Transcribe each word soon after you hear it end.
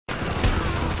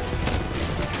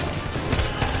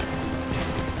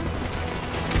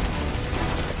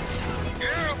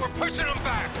pushing them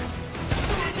back.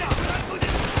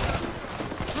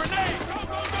 Grenade! Go, go,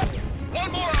 go!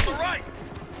 One more on the right.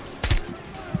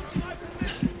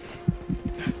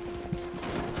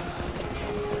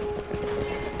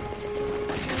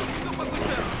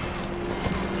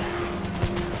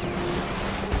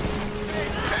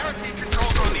 Barricade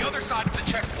controls are on the other side of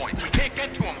the checkpoint. We can't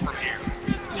get to them from here.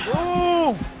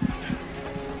 Move!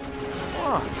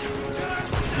 Fuck.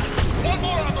 One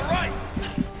more on the right.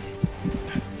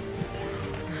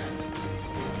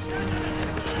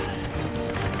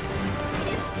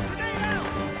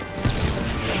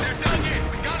 They're dug in.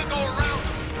 We gotta go around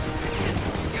them.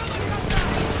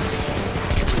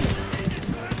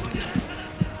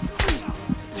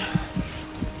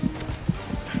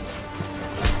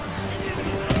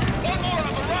 One more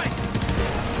on the right.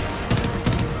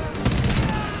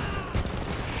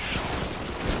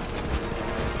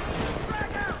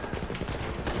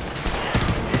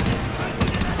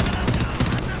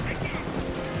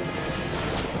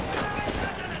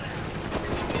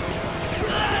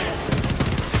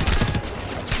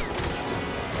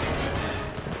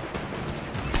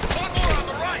 One more on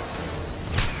the right.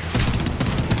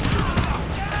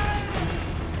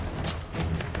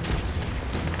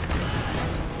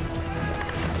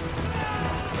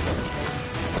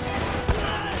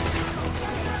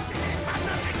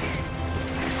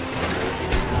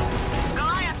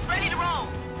 Goliath, ready to roll.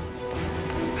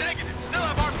 Negative. Still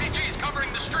have RPGs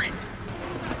covering the street.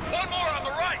 One more on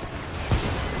the right.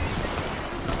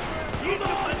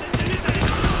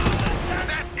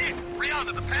 That's it.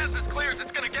 Rihanna, the path's as clear as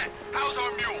it's gonna get. How's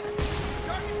our mule?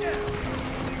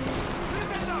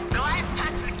 Goliath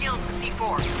passed to the guilds with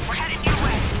C4. We're headed your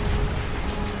way.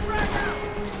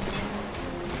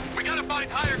 We gotta find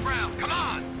higher ground. Come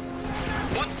on.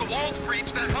 Once the wall's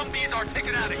breached, that Humvee's our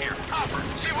ticket out of here. Hopper,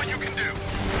 see what you can do.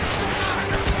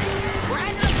 We're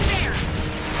heading upstairs.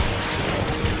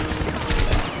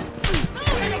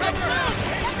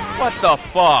 What the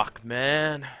fuck,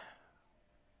 man?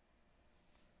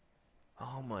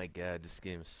 Oh my god, this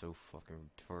game is so fucking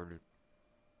retarded.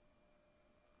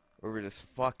 Over this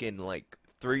fucking, like,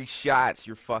 3 shots,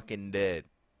 you're fucking dead.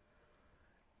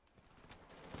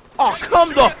 Oh,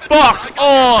 come the fuck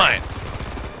on!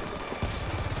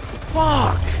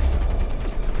 Fuck!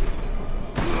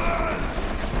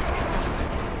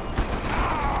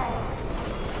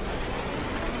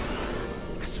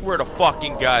 I swear to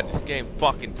fucking god, this game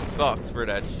fucking sucks for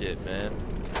that shit, man.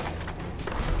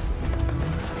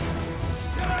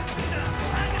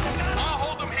 I'll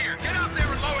hold them here. Get out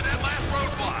there and lower that last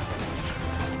roadblock.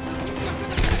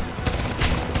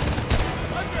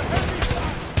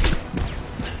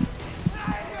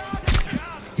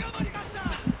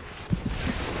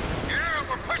 Yeah,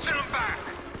 we're pushing them back.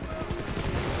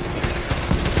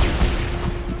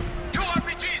 2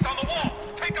 RPGs on the wall.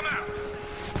 Take them out.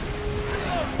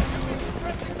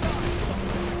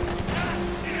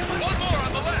 One more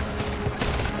on the left.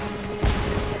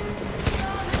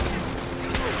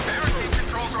 Barricade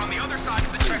controls are on the other side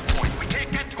of the checkpoint. We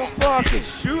can't get to The them. fuck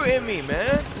is shooting me,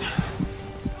 man?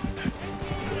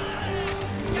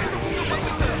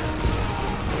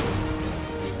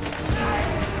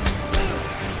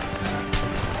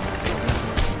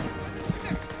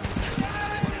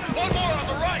 One more on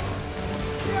the right.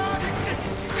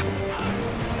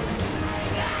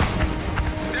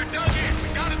 They're dug in. We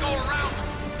gotta go around them.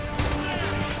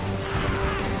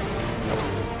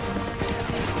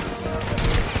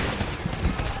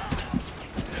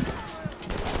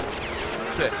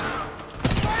 Shit.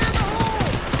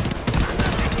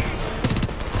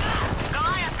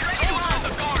 Goliath, ready to Controls roll. on the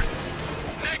guard.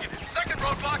 Negative. Second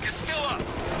roadblock is still up.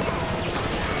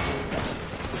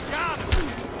 Got him.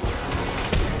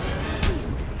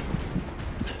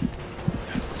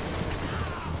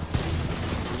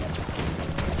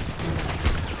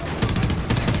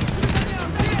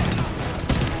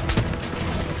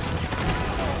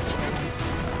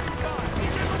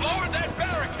 Lower that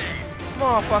barricade.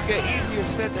 Motherfucker, easier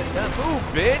said than done. Move,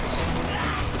 bitch!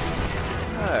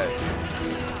 God.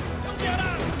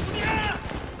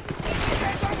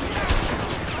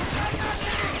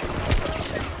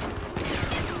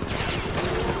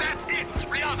 That's it.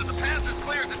 Rihanna, the path's as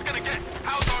clear as it's gonna get.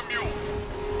 How's our mule?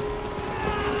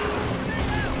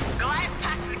 Goliath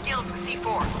passed to the guilds with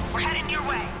C4. We're heading your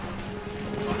way.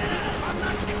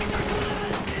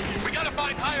 We gotta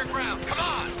find higher ground. Come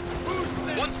on.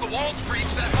 Once the wall's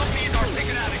breached, that Humvee's our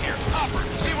ticket out of here. Hopper,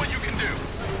 see what you can do.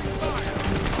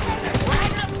 We're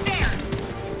heading upstairs.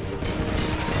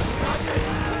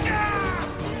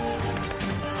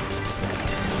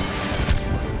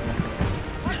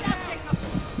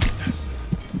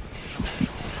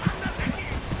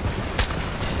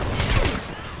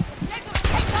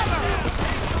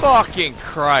 Fucking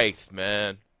Christ,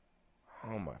 man.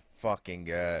 Oh my fucking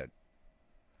God.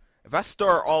 If I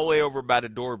start all the way over by the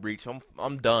door breach,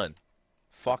 I'm done.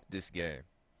 Fuck this game.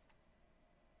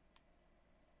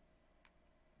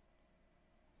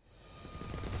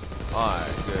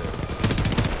 Alright, good.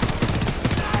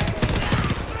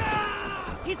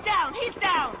 He's down! He's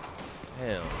down!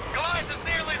 Hell. Goliath is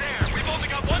nearly there. We've only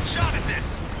got one shot at this.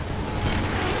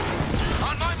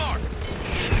 On my mark.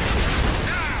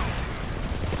 Now.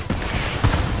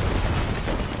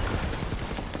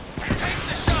 Take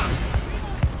the shot.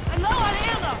 I'm low on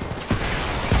ammo!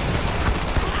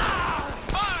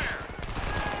 Fire.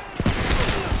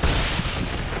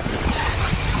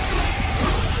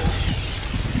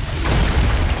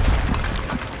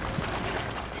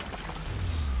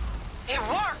 It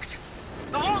worked!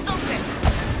 The wall's open!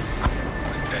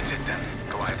 That's it then.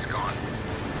 Goliath's gone.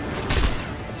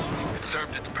 It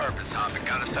served its purpose, Hop, and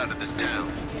got us out of this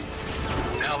town.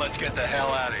 Now let's get the hell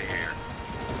out of here.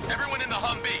 Everyone in the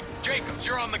Humvee. Jacobs,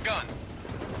 you're on the gun.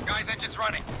 Guy's engine's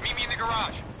running. Meet me in the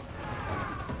garage.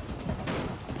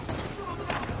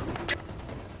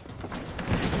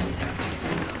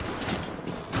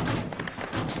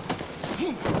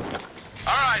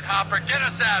 All right, Hopper, get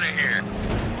us out of here.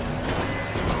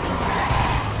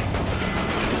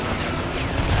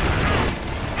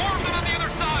 More of them on the other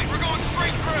side. We're going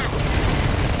straight through.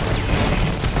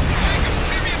 Jacob,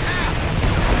 clear me a path.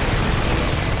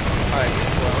 Alright, this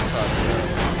is what I'm talking about.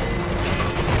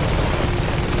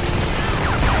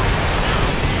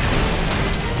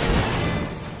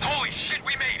 Holy shit,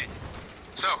 we made it.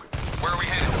 So, where are we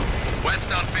headed?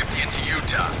 West on 50 into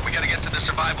Utah. We gotta get to the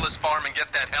survivalist farm and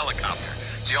get that helicopter.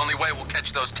 It's the only way we'll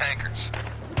catch those tankers.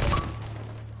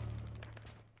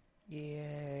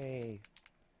 Yay.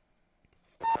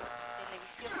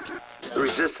 The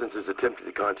Resistance has attempted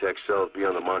to contact cells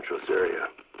beyond the Montrose area.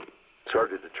 It's hard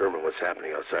to determine what's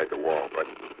happening outside the wall, but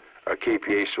our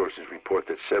KPA sources report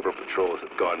that several patrols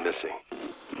have gone missing.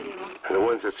 And the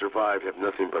ones that survived have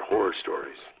nothing but horror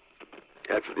stories.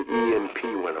 After the EMP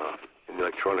went off and the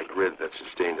electronic grid that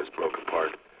sustained us broke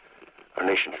apart, our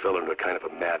nation fell into a kind of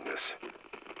a madness.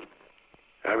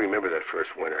 I remember that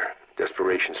first winter,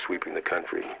 desperation sweeping the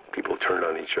country. People turned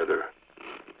on each other,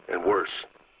 and worse,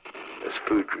 as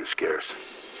food grew scarce.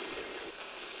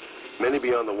 Many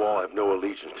beyond the wall have no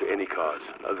allegiance to any cause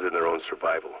other than their own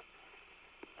survival.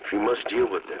 If you must deal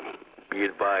with them, be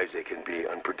advised they can be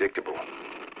unpredictable,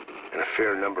 and a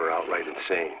fair number outright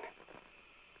insane.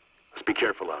 Let's be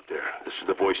careful out there. This is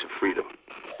the voice of freedom.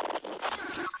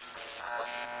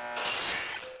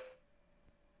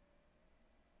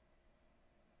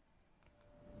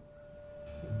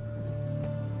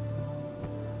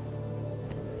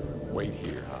 Wait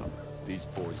here, Hop. These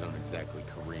boys aren't exactly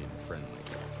Korean friendly.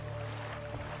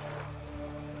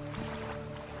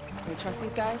 Can we trust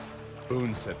these guys?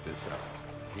 Boone set this up.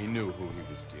 He knew who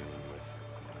he was dealing with.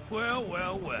 Well,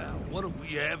 well, well. What do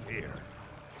we have here?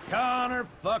 Connor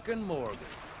fucking Morgan.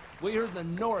 We heard the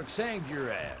Norks hanged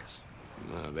your ass.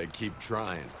 No, they keep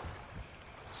trying.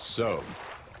 So,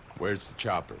 where's the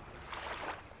chopper?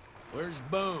 Where's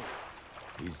Boone?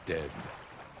 He's dead.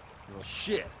 Well,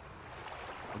 shit.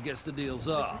 I guess the deal's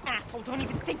off. Asshole, don't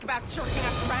even think about jerking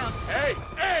us around! Hey!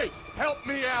 Hey! Help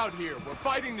me out here! We're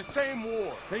fighting the same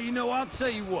war! Hey, you know, I'll tell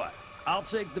you what. I'll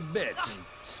take the bitch and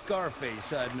Scarface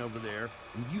hiding over there,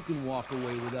 and you can walk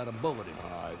away without a bullet in you.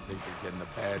 I think you're getting the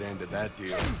bad end of that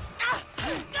deal.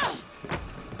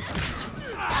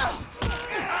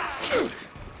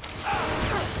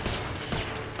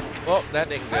 Well, that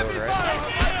didn't go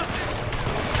right.